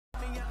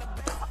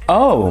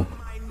Oh,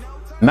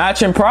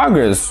 match in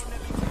progress.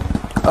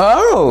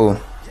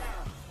 Oh,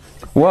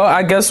 well,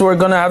 I guess we're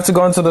gonna have to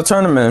go into the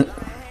tournament.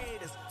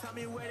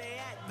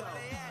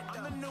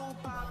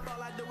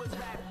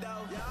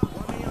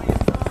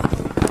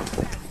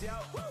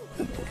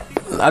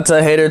 That's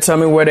a hater. Tell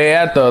me where they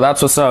at though.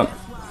 That's what's up.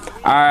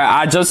 All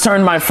right, I just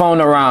turned my phone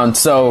around,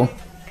 so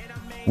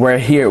we're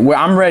here.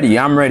 I'm ready.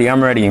 I'm ready.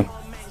 I'm ready.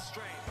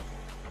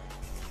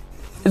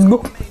 Let's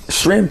go.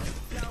 Stream.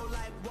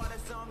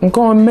 I'm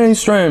going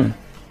mainstream.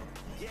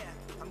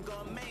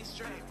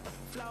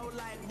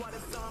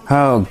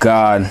 Oh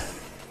God.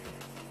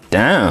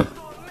 Damn.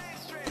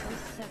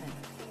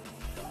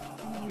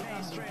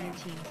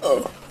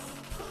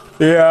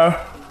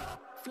 Yeah.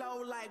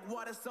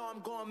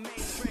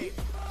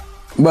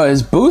 But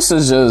his boost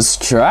is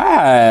just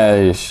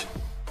trash.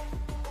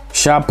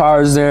 Shot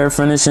power's there,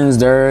 finishing's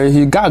there.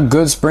 He got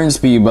good sprint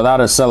speed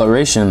without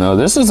acceleration though.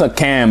 This is a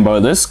cam, but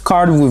this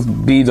card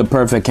would be the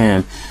perfect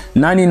cam.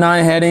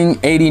 99 heading,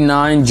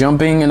 89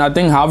 jumping, and I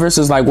think Havertz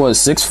is like what,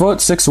 6 foot,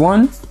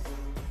 6'1"?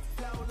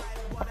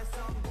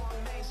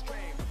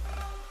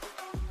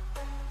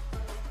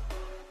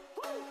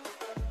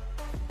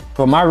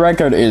 But my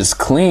record is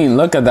clean.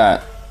 Look at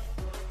that.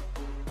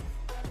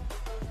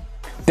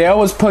 They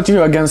always put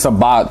you against a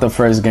bot the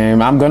first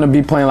game. I'm gonna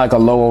be playing like a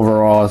low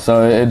overall,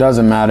 so it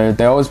doesn't matter.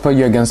 They always put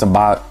you against a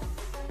bot.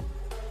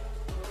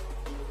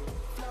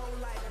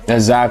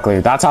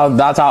 Exactly. That's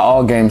how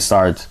all games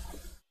start.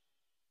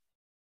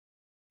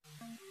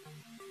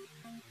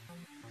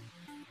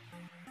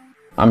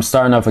 I'm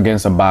starting off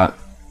against a bot.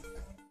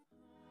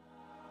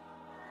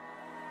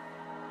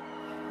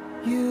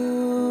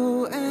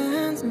 You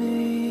and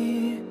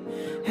me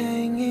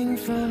hanging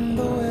from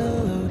the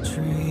willow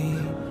tree,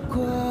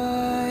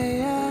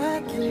 quietly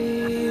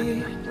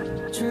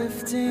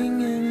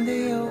drifting in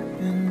the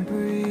open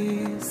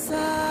breeze.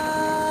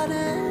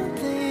 Suddenly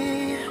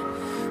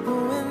the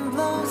wind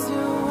blows you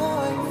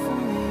away from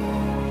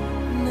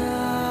me.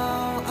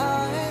 Now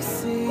I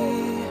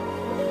see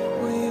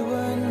we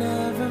were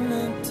never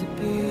meant to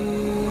be.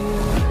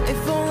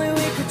 If only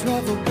we could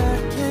travel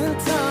back in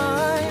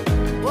time.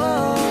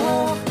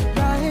 Whoa,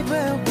 right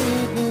where we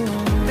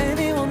belong.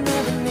 Maybe we'll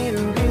never need a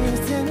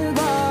reason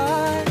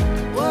why.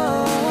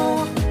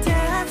 Whoa,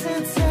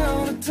 dancing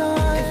till the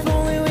dawn. If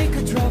only we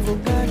could travel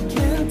back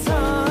in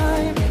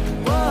time.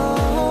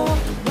 Whoa,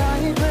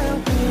 right where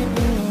we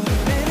belong.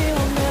 Maybe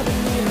we'll never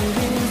need a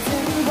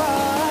reason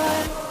why.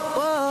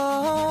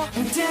 Whoa,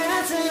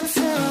 dancing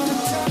till the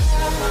dawn.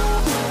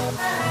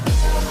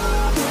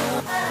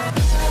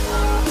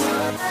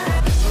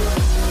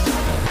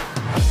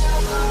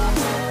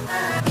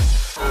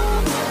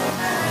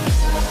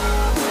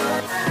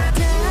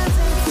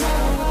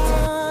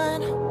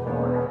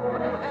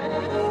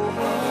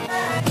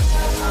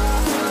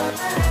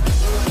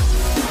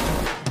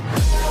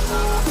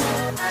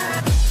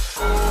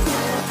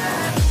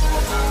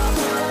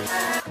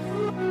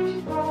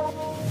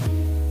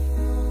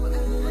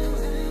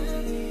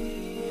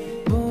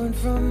 Born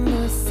from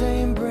the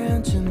same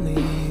branch and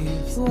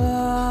leaves,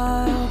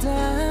 wild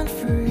and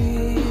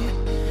free,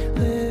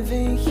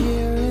 living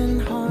here in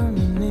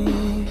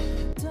harmony.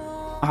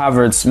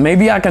 Havertz,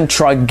 maybe I can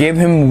try give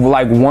him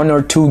like 1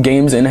 or 2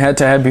 games in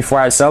head-to-head before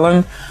I sell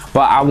him,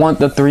 but I want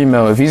the 3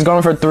 mil. If he's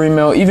going for 3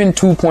 mil, even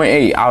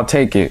 2.8, I'll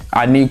take it.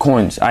 I need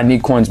coins. I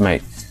need coins,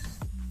 mate.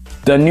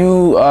 The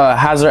new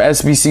Hazard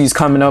SBC is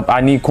coming up. I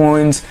need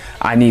coins.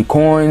 I need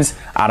coins.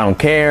 I don't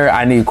care.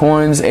 I need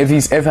coins. If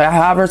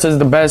Havertz is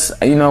the best,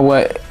 you know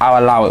what?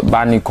 I'll allow it. But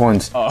I need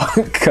coins. Oh,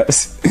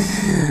 cause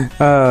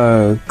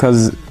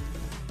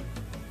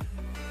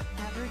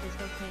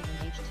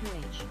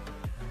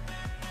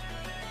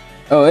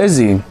oh, is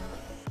he?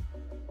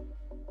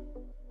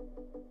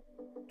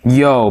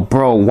 Yo,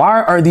 bro,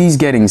 why are these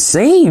getting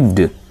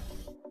saved?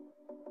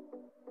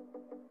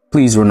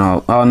 Please,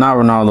 Ronaldo. Oh, not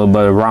Ronaldo,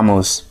 but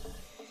Ramos.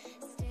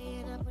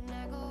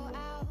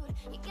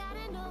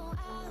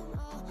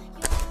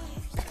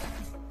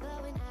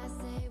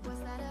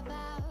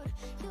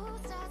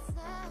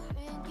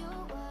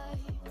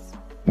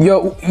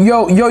 Yo.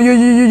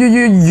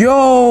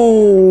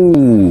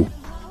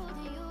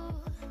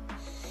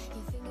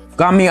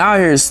 Got me out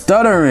here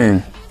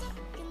stuttering.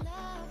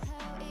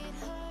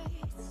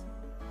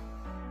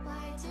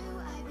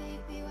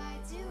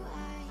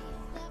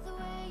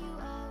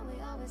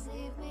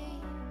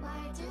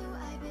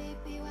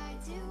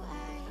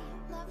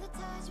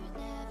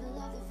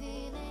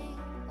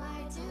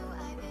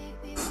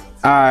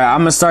 Alright, I'm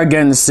gonna start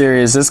getting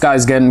serious. This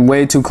guy's getting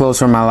way too close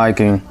for my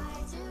liking.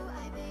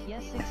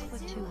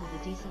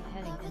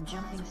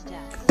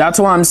 That's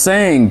what I'm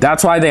saying.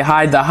 That's why they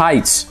hide the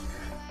heights.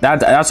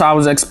 That's what I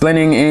was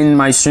explaining in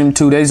my stream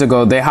 2 days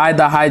ago. They hide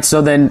the heights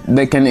so then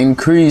they can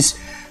increase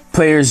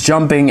players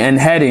jumping and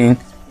heading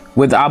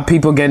without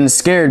people getting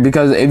scared.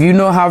 Because if you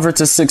know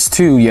Havertz is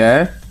 6'2",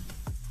 yeah,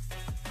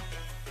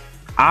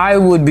 I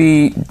would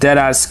be dead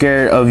ass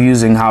scared of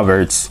using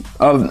Havertz,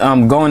 of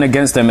going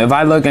against him. If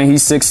I look and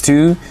he's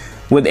 6'2"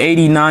 with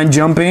 89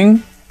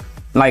 jumping,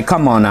 like,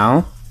 come on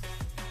now.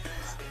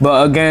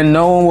 But again,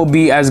 no one will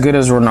be as good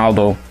as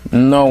Ronaldo.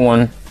 No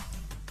one.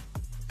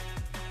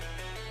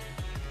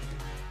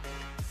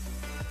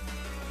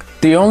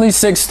 The only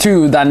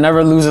 6'2" that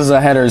never loses a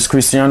header is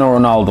Cristiano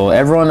Ronaldo.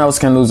 Everyone else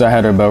can lose a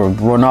header, but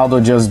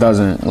Ronaldo just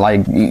doesn't.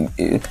 Like,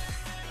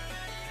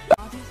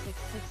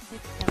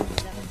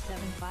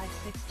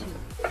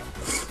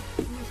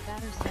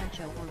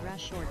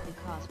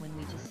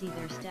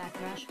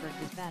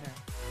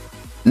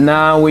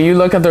 nah, when you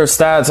look at their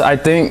stats, I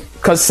think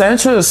because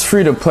Sancho is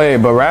free to play,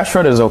 but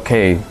Rashford is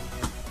okay.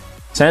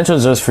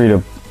 Sancho's just free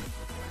to.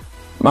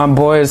 My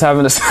boy is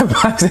having a step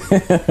back.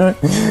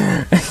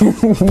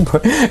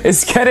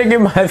 It's getting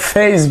in my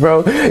face,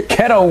 bro.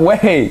 Get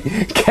away.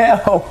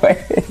 Get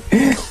away.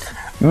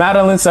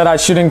 Madeline said I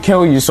shouldn't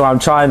kill you, so I'm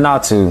trying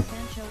not to.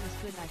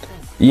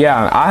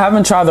 Yeah, I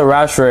haven't tried the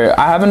Rashford.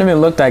 I haven't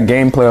even looked at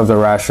gameplay of the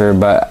Rashford,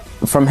 but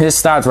from his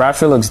stats,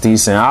 Rashford looks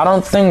decent. I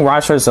don't think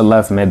Rashford's a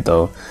left mid,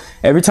 though.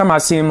 Every time I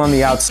see him on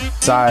the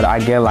outside, I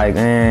get like,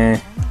 eh.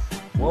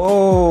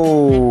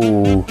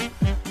 Whoa.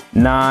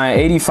 Nah,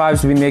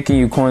 85s be making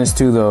you coins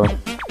too, though.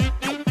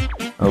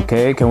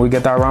 Okay, can we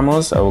get that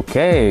Ramos?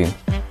 Okay.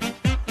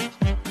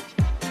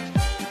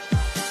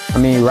 I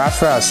mean,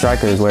 Rashford as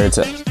striker is where it's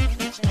at.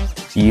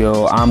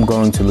 Yo, I'm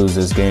going to lose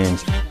this game.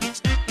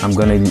 I'm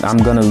gonna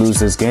lose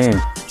this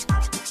game.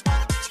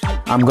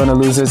 I'm gonna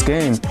lose this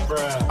game.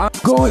 I'm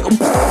going.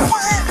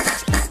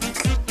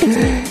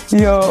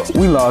 Yo,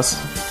 we lost.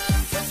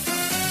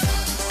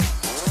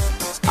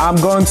 I'm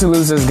going to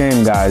lose this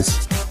game,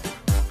 guys.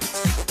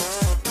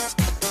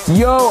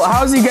 Yo,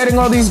 how's he getting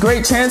all these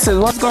great chances?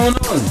 What's going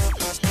on?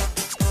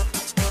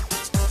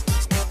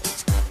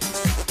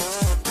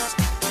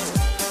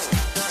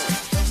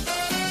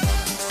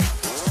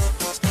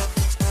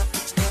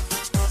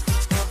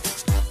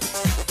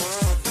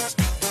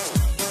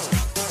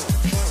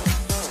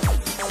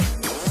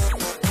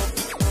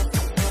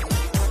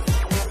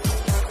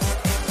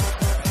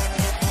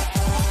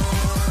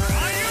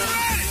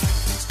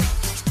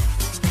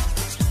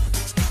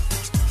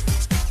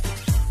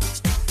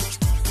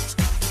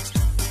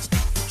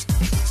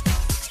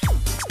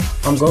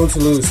 I'm going to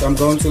lose. I'm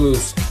going to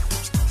lose.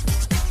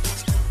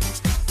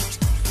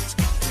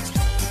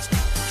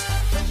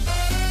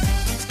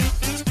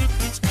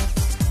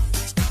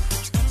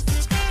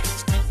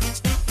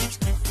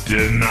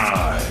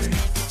 Denied.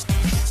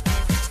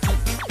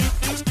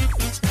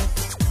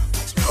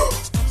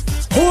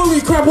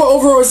 Holy crap, what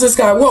overall is this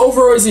guy? What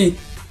overall is he?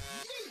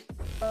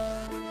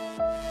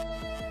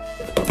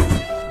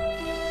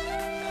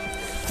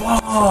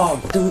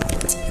 Fuck, dude.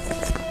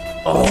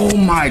 Oh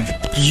my,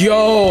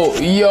 yo,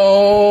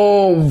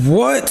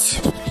 what?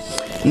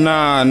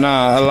 Nah,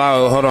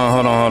 allow it. Hold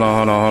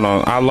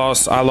on. I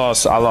lost.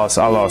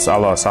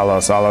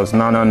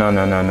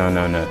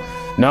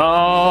 No.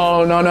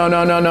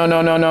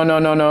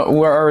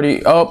 We're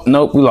already, oh,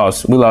 nope, we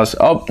lost.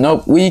 Oh,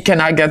 nope, we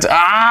cannot get to,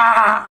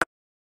 How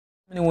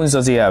many wins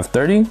does he have,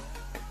 30?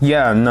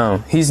 Yeah, no,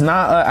 he's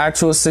not an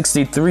actual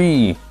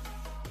 63.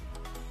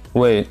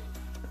 Wait.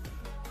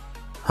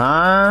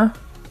 Huh?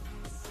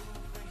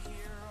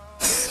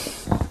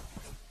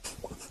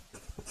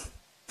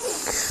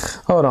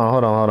 Hold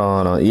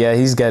on. Yeah,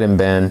 he's getting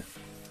banned.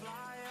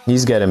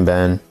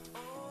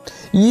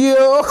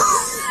 Yo!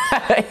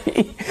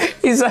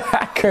 He's a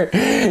hacker.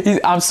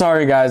 I'm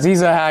sorry, guys.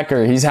 He's a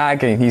hacker. He's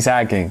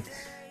hacking.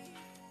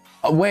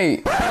 Oh,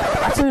 wait.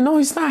 Actually, no,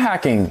 he's not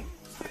hacking.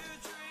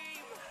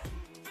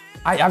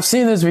 I've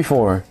seen this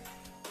before.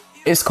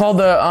 It's called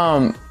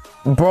the,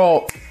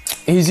 bro,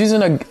 he's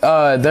using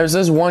a, there's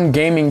this one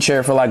gaming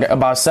chair for like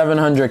about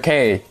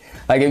 700K.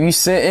 Like, if you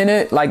sit in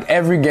it, like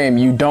every game,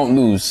 you don't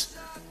lose.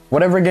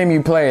 Whatever game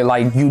you play,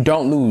 like, you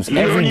don't lose.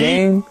 Every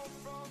game.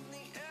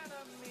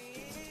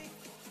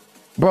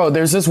 Bro,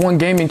 there's this one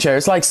gaming chair.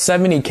 It's like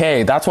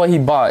 70K. That's what he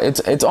bought.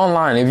 It's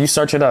online. If you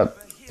search it up,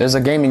 there's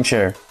a gaming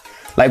chair.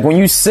 Like, when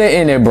you sit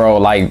in it, bro,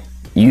 like,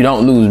 you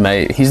don't lose,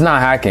 mate. He's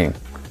not hacking.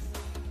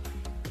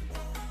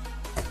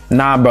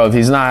 Nah, bro,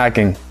 he's not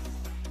hacking.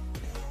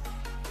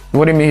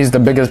 What do you mean he's the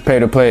biggest pay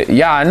to play?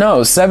 Yeah, I know,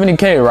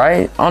 70K,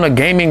 right? On a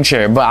gaming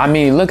chair. But I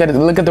mean, look at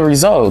the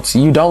results.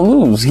 You don't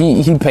lose.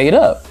 He paid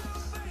up.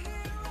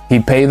 He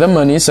paid the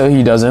money so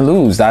he doesn't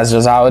lose. That's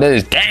just how it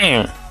is.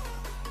 Damn.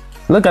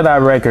 Look at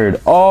that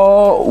record.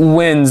 All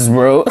wins,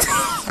 bro.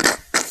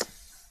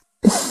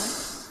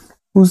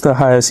 Who's the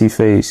highest he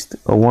faced?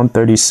 A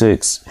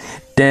 136.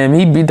 Damn,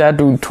 he beat that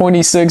dude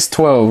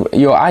 26-12.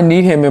 Yo, I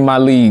need him in my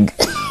league.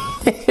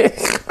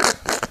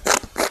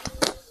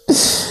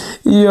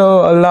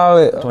 Yo, allow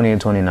it. 20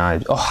 and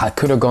 29. Oh, I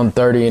could have gone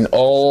 30 and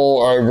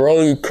oh, I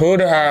really could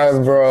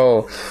have,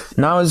 bro.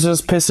 Now it's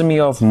just pissing me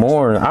off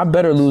more. I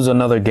better lose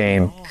another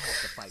game.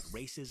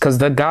 Cause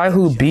the guy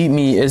who beat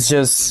me is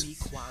just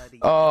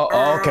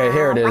oh, okay,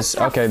 here it is.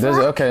 Okay,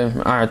 okay.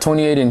 All right,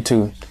 28 and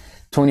 2.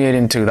 28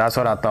 and 2. That's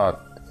what I thought.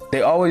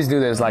 They always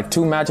do this, like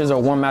 2 matches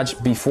or 1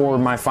 match before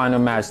my final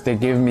match. They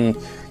give me,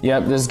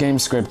 yep, this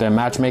game's scripted.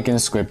 Matchmaking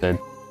is scripted.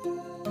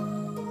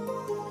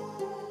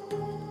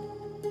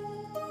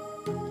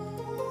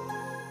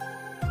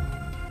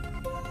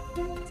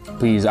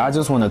 Please, I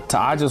just want to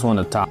tie. I just want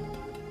to tie.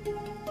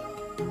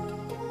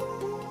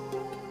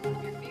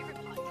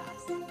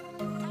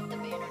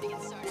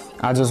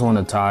 I just want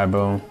to tie,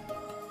 bro.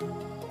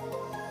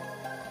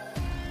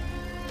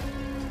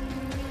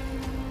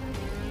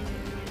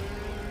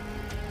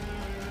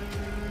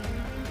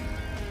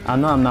 I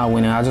know I'm not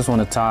winning. I just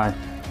want to tie.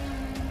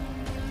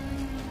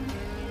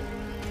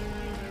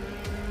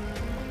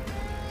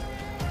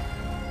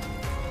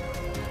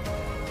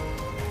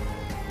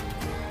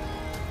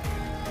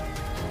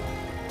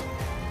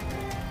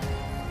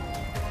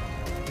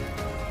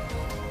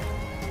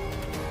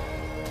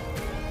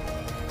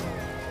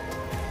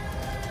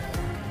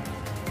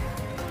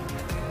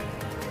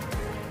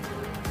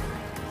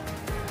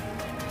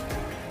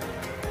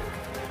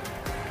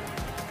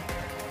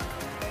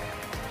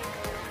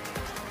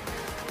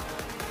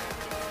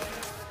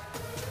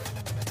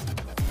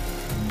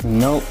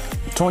 Nope.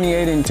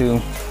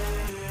 28-2.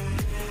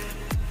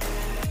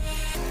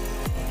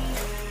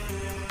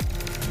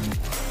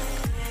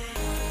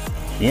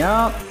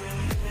 Yeah.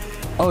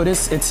 Oh,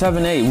 it's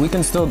 7-8. We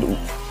can still do.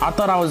 I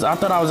thought I was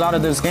out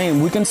of this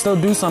game. We can still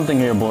do something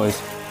here,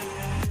 boys.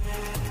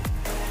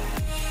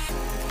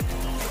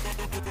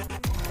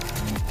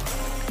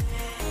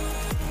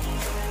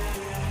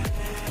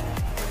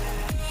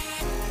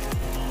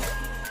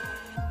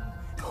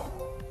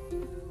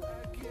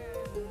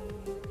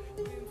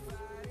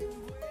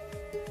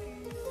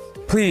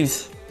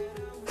 Please.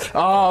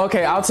 Oh,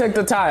 okay. I'll take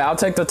the tie. I'll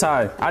take the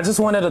tie. I just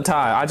wanted a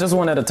tie. I just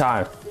wanted a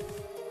tie.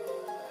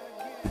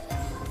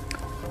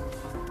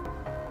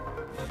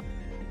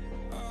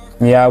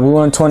 Yeah, we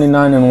went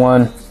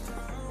 29-1.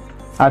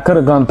 I could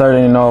have gone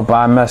 30-0, but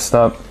I messed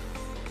up.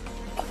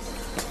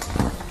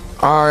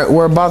 All right,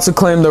 we're about to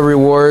claim the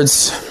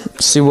rewards.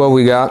 See what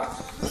we got.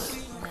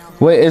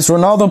 Wait, is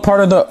Ronaldo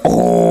part of the?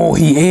 Oh,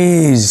 he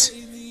is.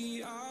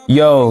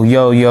 Yo.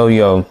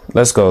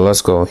 Let's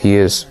go. He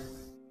is.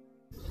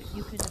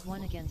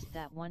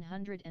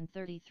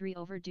 133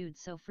 over dude,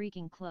 so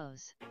freaking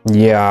close.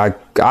 Yeah,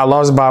 I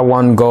lost by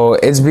 1 goal.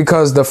 It's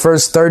because the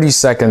first 30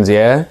 seconds,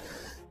 yeah,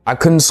 I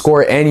couldn't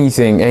score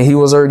anything and he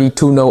was already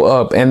 2-0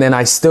 up, and then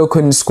I still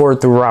couldn't score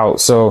throughout.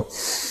 So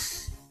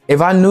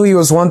if I knew he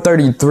was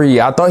 133,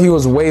 I thought he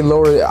was way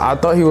lower. I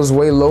thought he was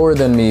way lower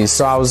than me.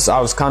 So I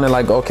was kind of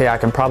like, okay, I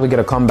can probably get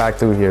a comeback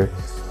through here.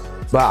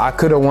 But I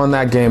could have won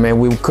that game and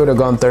we could have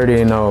gone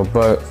 30-0.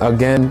 But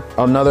again,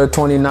 another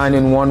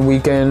 29-1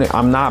 weekend.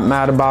 I'm not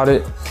mad about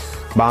it.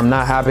 But I'm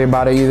not happy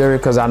about it either,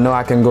 because I know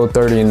I can go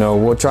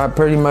 30-0. We'll try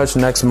pretty much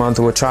next month.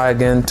 We'll try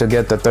again to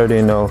get the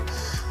 30-0.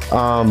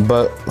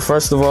 But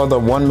first of all, the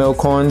 1 mil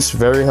coins,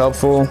 very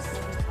helpful.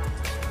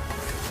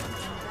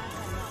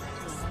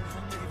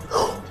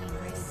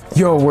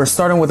 Yo, we're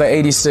starting with the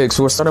 86.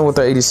 We're starting with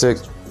the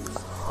 86.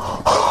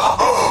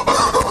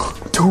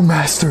 Two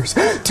masters.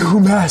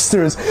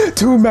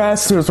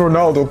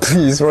 Ronaldo,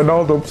 please.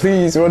 Ronaldo,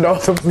 please. Yo,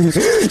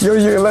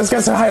 let's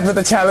get some hype for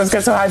the chat. Let's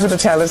get some hype for the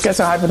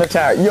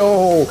chat.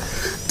 Yo,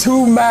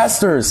 2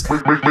 masters.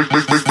 Make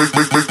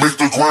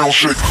the ground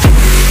shake.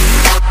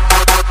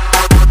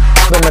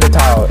 The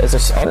tile is a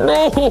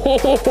no.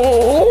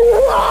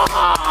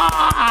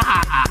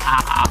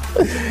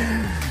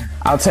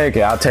 I'll take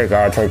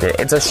it.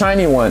 It's a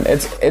shiny one.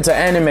 It's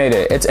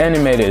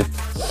animated.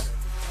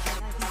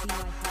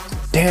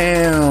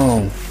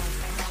 Damn.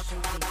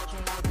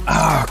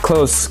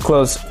 Close.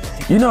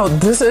 You know,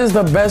 this is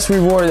the best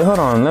reward. Hold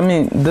on,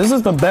 this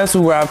is the best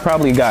reward I've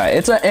probably got.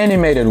 It's an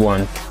animated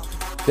one.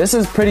 This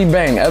is pretty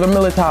bang. El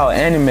Militao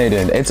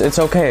animated. It's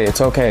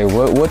okay.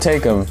 We'll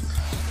take him.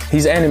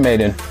 He's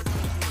animated.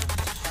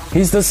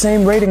 He's the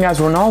same rating as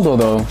Ronaldo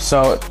though.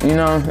 So, you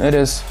know, it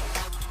is.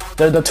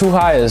 They're the 2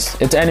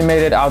 highest. It's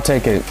animated, I'll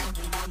take it.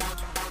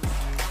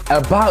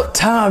 About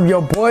time,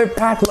 your boy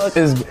Pack Luck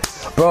is.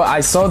 Bro, I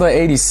saw the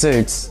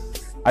 86.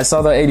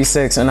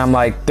 And I'm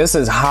like, this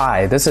is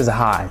high.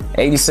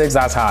 86,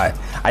 that's high.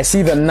 I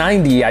see the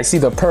 90, I see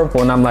the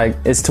purple, and I'm like,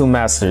 it's 2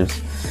 masters.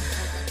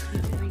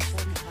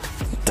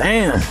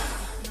 Damn.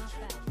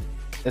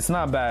 It's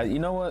not bad. You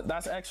know what?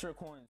 That's extra coins.